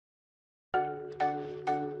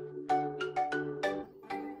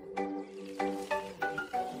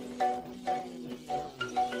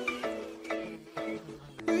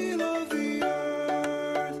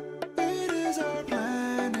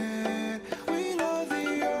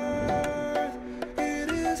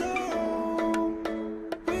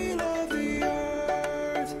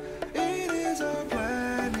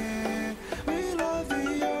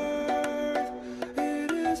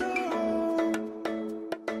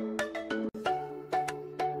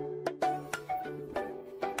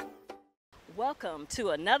Welcome to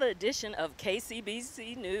another edition of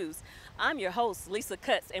KCBC News. I'm your host, Lisa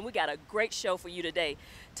Cutts, and we got a great show for you today.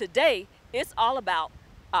 Today, it's all about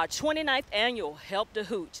our 29th annual Help the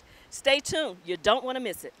Hooch. Stay tuned, you don't want to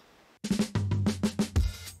miss it.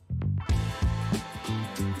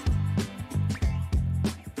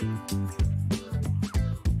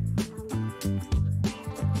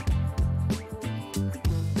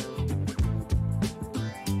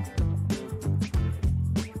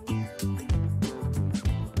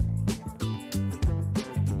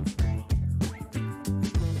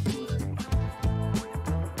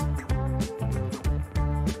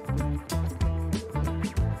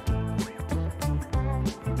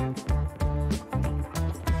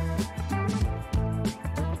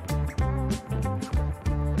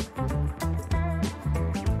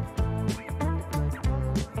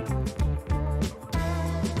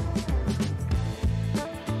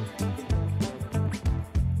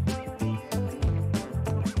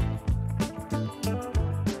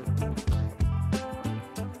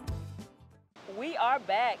 We are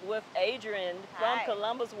back with Adrian from Hi.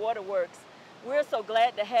 Columbus Waterworks. We're so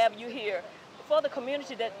glad to have you here. For the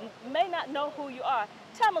community that may not know who you are,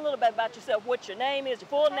 tell me a little bit about yourself, what your name is, your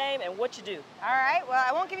full name, and what you do. All right, well,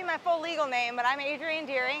 I won't give you my full legal name, but I'm Adrian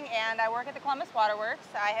Deering, and I work at the Columbus Waterworks.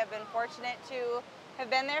 I have been fortunate to have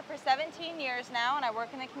been there for 17 years now, and I work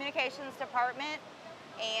in the communications department,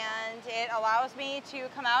 and it allows me to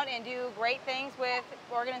come out and do great things with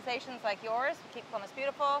organizations like yours, Keep Columbus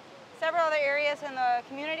Beautiful, several other areas in the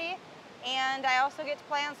community, and I also get to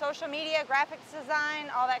play on social media, graphics design,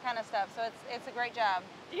 all that kind of stuff, so it's a great job.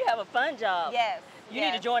 You have a fun job. Yes. You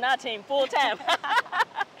need to join our team full time.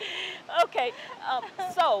 Okay,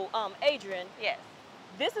 Adrian. Yes.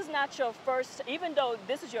 This is not your first, even though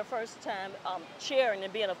this is your first time chairing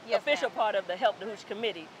and being an official part of the Help the Hooch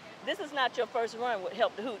committee, this is not your first run with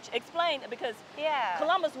Help the Hooch. Explain, because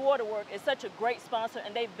Columbus Waterworks is such a great sponsor,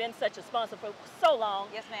 and they've been such a sponsor for so long.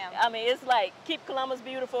 Yes, ma'am. I mean, it's like Keep Columbus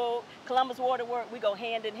Beautiful, Columbus Waterworks, we go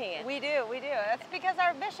hand in hand. We do. That's because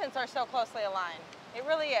our missions are so closely aligned. It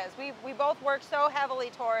really is. We both work so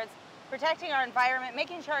heavily towards protecting our environment,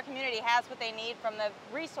 making sure our community has what they need from the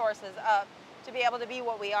resources up to be able to be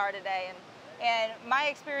what we are today. And my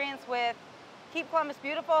experience with Keep Columbus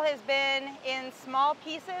Beautiful has been in small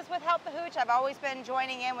pieces with Help the Hooch. I've always been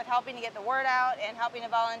joining in with helping to get the word out and helping to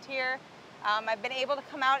volunteer. I've been able to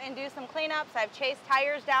come out and do some cleanups. I've chased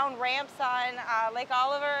tires down ramps on Lake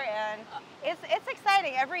Oliver, and it's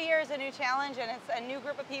exciting. Every year is a new challenge, and it's a new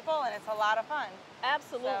group of people, and it's a lot of fun.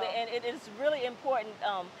 Absolutely, So. and it is really important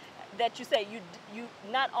that you say you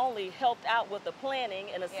not only helped out with the planning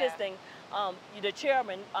and assisting the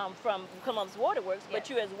chairman from Columbus Waterworks, but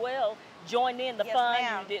you as well joined in the fun.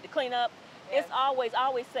 You did the cleanup. Yes. It's I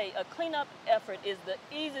always say a cleanup effort is the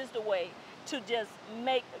easiest way to just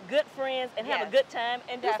make good friends and have a good time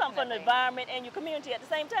and do something for the environment and your community at the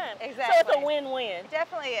same time. Exactly. So it's a win-win. It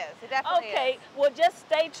definitely is. It definitely is. Okay, well, just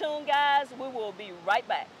stay tuned, guys. We will be right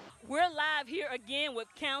back. We're live here again with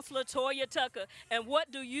Councilor Toya Tucker. And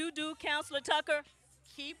what do you do, Councilor Tucker?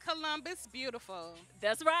 Keep Columbus Beautiful.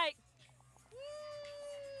 That's right.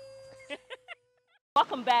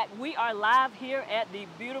 Welcome back. We are live here at the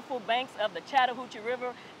beautiful banks of the Chattahoochee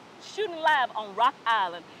River, shooting live on Rock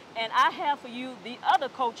Island. And I have for you the other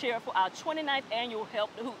co-chair for our 29th annual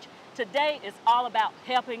Help the Hooch. Today is all about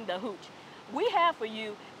helping the Hooch. We have for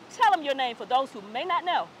you, tell them your name for those who may not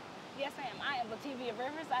know. Yes, ma'am. I am Lativia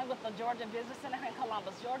Rivers. I'm with the Georgia Business Center in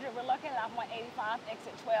Columbus, Georgia. We're located off 185,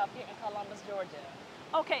 exit 12 here in Columbus, Georgia.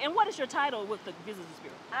 Okay, and what is your title with the Visitors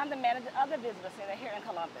Bureau? I'm the manager of the Visitor Center here in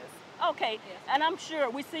Columbus. Okay, Yes. and I'm sure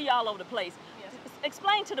we see you all over the place. Yes.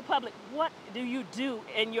 Explain to the public, what do you do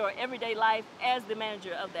in your everyday life as the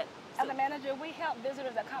manager of that? As a manager, we help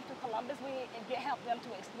visitors that come to Columbus. We help them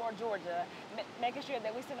to explore Georgia, making sure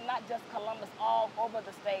that we send them not just Columbus, all over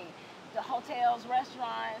the state. The hotels,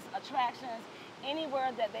 restaurants, attractions,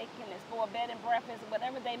 anywhere that they can explore, bed and breakfast,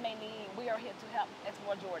 whatever they may need, we are here to help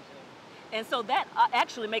explore Georgia. And so that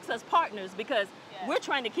actually makes us partners, because we're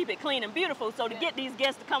trying to keep it clean and beautiful. So to get these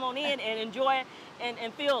guests to come on in and enjoy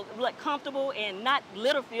and feel like comfortable and not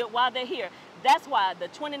litter filled while they're here. That's why the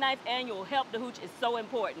 29th annual Help the Hooch is so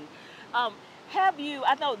important. I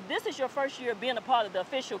know this is your first year being a part of the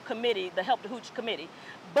official committee, the Help the Hooch committee,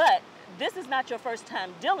 but this is not your first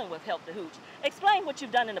time dealing with Help the Hooch. Explain what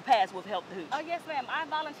you've done in the past with Help the Hooch. Oh, yes, ma'am. I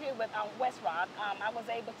volunteered with West Rock. I was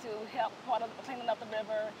able to help part of cleaning up the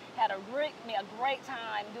river, had a great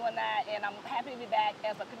time doing that, and I'm happy to be back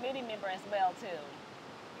as a committee member as well,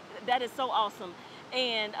 too. That is so awesome.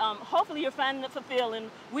 And hopefully you're finding it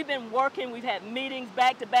fulfilling. We've been working, we've had meetings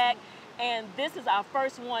back to back. And this is our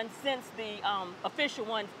first one since the official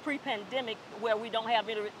one pre-pandemic where we don't have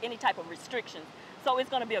any type of restrictions. So it's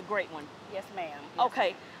going to be a great one. Yes, ma'am.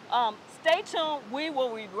 Okay. Stay tuned. We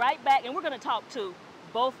will be right back, and we're going to talk to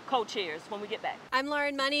both co-chairs when we get back. I'm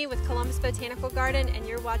Lauren Money with Columbus Botanical Garden, and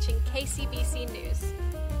you're watching KCBC News.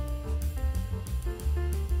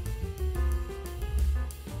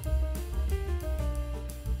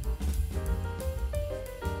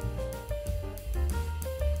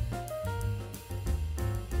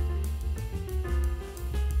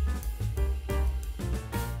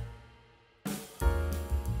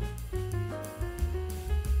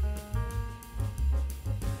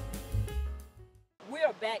 We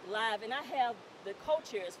are back live, and I have the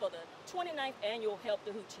co-chairs for the 29th annual Help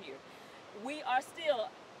the Hooch here. We are still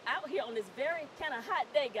out here on this very kind of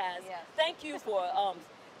hot day, guys. Yes. Thank you for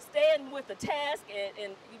staying with the task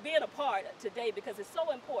and being a part today because it's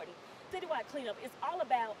so important. Citywide cleanup is all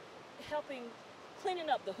about helping cleaning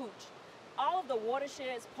up the Hooch. All of the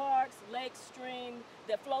watersheds, parks, lakes, streams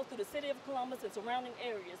that flow through the city of Columbus and surrounding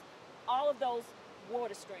areas, all of those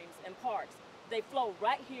water streams and parks, they flow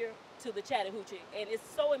right here to the Chattahoochee, and it's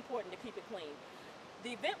so important to keep it clean.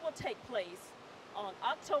 The event will take place on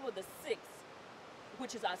October the 6th,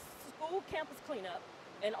 which is our school campus cleanup,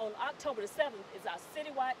 and on October the 7th is our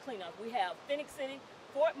citywide cleanup. We have Phenix City,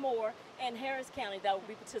 Fort Moore, and Harris County that will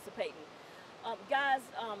be participating. Guys,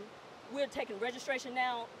 we're taking registration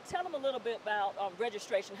now. Tell them a little bit about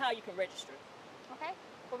registration, how you can register. Okay.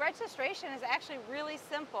 Well, registration is actually really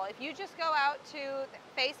simple. If you just go out to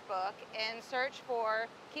Facebook and search for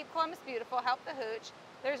Keep Columbus Beautiful, Help the Hooch,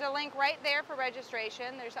 there's a link right there for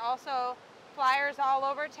registration. There's also flyers all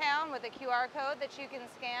over town with a QR code that you can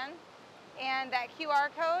scan. And that QR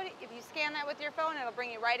code, if you scan that with your phone, it'll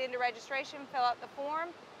bring you right into registration, fill out the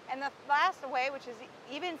form. And the last way, which is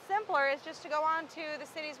even simpler, is just to go on to the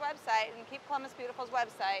city's website and Keep Columbus Beautiful's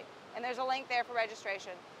website, and there's a link there for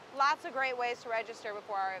registration. Lots of great ways to register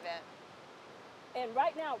before our event. And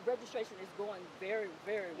right now, registration is going very,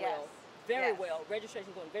 very well. Yes. Very well. Registration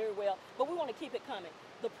is going very well, but we want to keep it coming.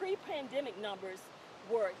 The pre-pandemic numbers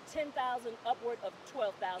were 10,000, upward of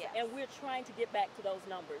 12,000, Yes. and we're trying to get back to those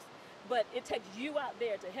numbers. But it takes you out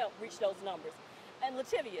there to help reach those numbers. And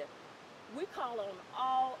Lativia, we call on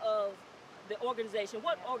all of the organization.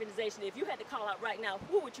 What organization, if you had to call out right now,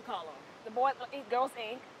 who would you call on? The Girls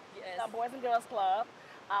Inc., Yes. the Boys and Girls Club,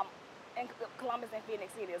 and Columbus and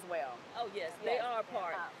Phenix City as well. Oh, yes, they Yes. are a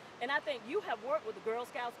part. And I think you have worked with the Girl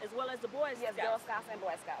Scouts as well as the Boy Yes, Scouts. Girl Scouts and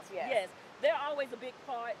Boy Scouts, yes. Yes, they're always a big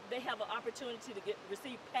part. They have an opportunity to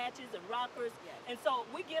receive patches and rockers, Yes. and so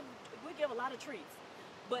we give a lot of treats.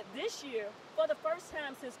 But this year, for the first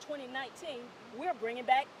time since 2019, we're bringing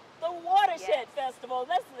back the Watershed Yes. Festival.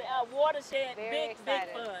 That's our Watershed, Very big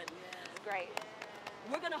excited. fun. It's great.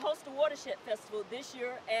 We're going to host the Watershed Festival this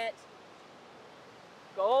year at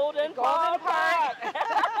Golden Golden Park.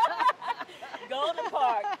 Golden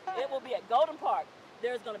Park. It will be at Golden Park.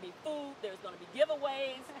 There's going to be food. There's going to be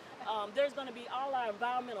giveaways. There's going to be all our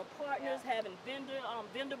environmental partners having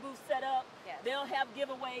vendor booths set up. Yes. They'll have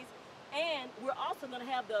giveaways. And we're also going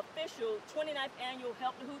to have the official 29th annual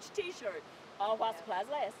Help the Hooch t-shirt, all while supplies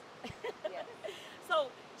last. Yes. So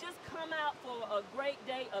just come out for a great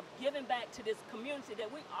day of giving back to this community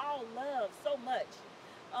that we all love so much.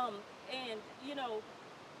 And, you know,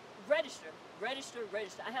 register.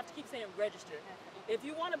 I have to keep saying register. If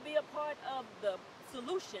you want to be a part of the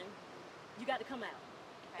solution, you got to come out.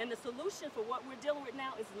 And the solution for what we're dealing with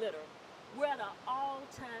now is litter. We're at an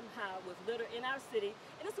all-time high with litter in our city,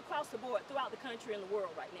 and it's across the board throughout the country and the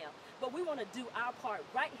world right now. But we want to do our part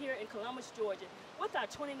right here in Columbus, Georgia, with our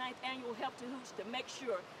 29th annual Help to Hooch to make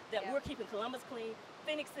sure that we're keeping Columbus clean,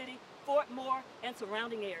 Phenix City, Fort Moore, and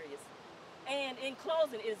surrounding areas. And in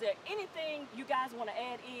closing, is there anything you guys want to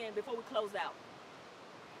add in before we close out?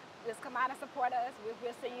 Just come out and support us.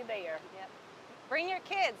 We'll see you there. Yep. Bring your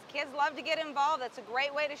kids. Kids love to get involved. That's a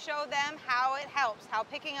great way to show them how it helps, how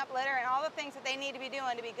picking up litter and all the things that they need to be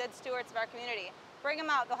doing to be good stewards of our community. Bring them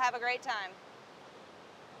out. They'll have a great time.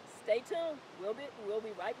 Stay tuned. We'll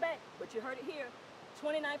be right back. But you heard it here.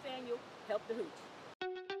 29th annual Help the Hooch.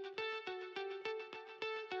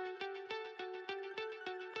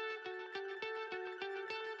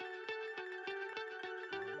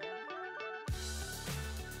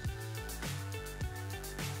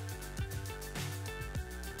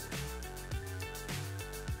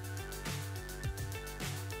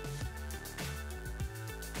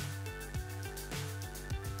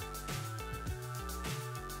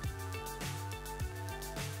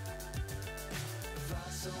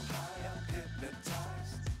 So high I'm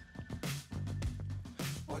hypnotized.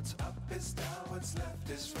 What's up is down, what's left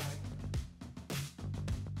is right.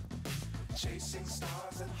 chasing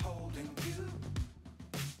stars and holding you.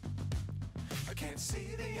 I can't see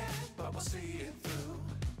the end, but we'll see it through.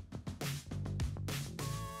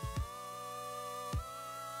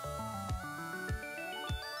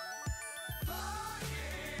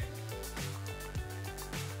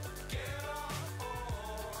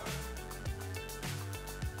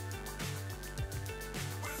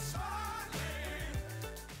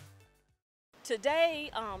 Today,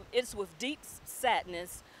 it's with deep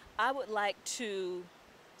sadness. I would like to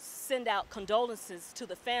send out condolences to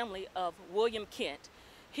the family of William Kent.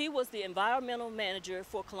 He was the environmental manager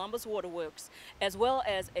for Columbus Waterworks, as well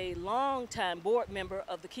as a longtime board member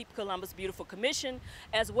of the Keep Columbus Beautiful Commission,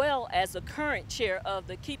 as well as the current chair of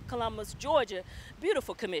the Keep Columbus, Georgia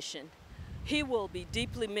Beautiful Commission. He will be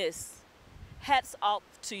deeply missed. Hats off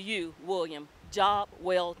to you, William. Job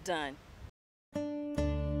well done.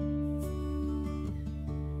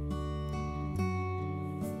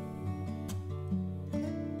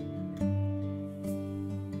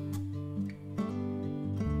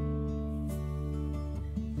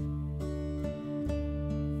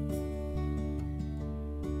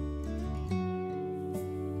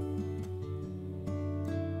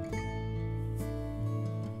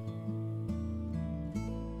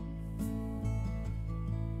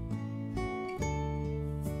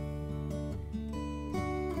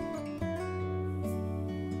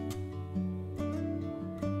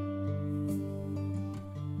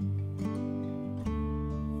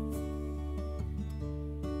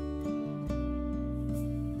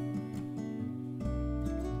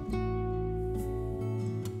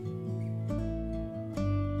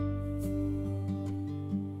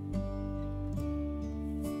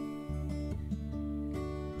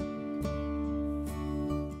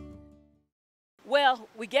 Well,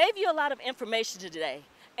 we gave you a lot of information today,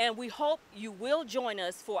 and we hope you will join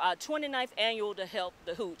us for our 29th annual To Help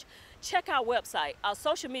the Hooch. Check our website, our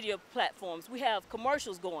social media platforms. We have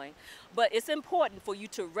commercials going, but it's important for you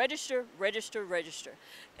to register.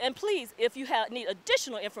 And please, if you need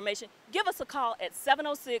additional information, give us a call at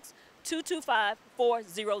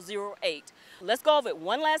 706-225-4008. Let's go over it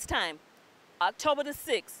one last time. October the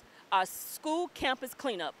 6th, our school campus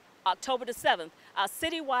cleanup. October the 7th, our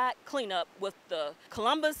citywide cleanup with the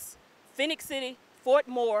Columbus, Phenix City, Fort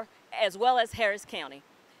Moore, as well as Harris County.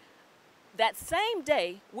 That same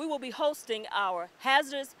day, we will be hosting our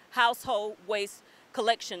hazardous household waste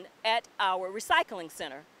collection at our recycling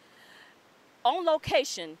center. On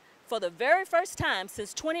location, for the very first time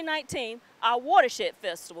since 2019, our Watershed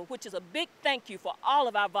Festival, which is a big thank you for all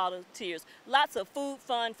of our volunteers. Lots of food,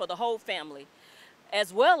 fun for the whole family,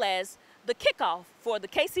 as well as the kickoff for the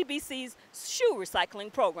KCBC's shoe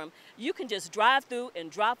recycling program. You can just drive through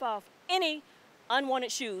and drop off any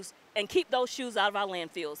unwanted shoes and keep those shoes out of our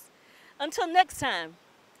landfills. Until next time,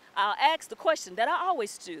 I'll ask the question that I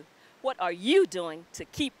always do. What are you doing to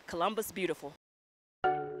keep Columbus beautiful?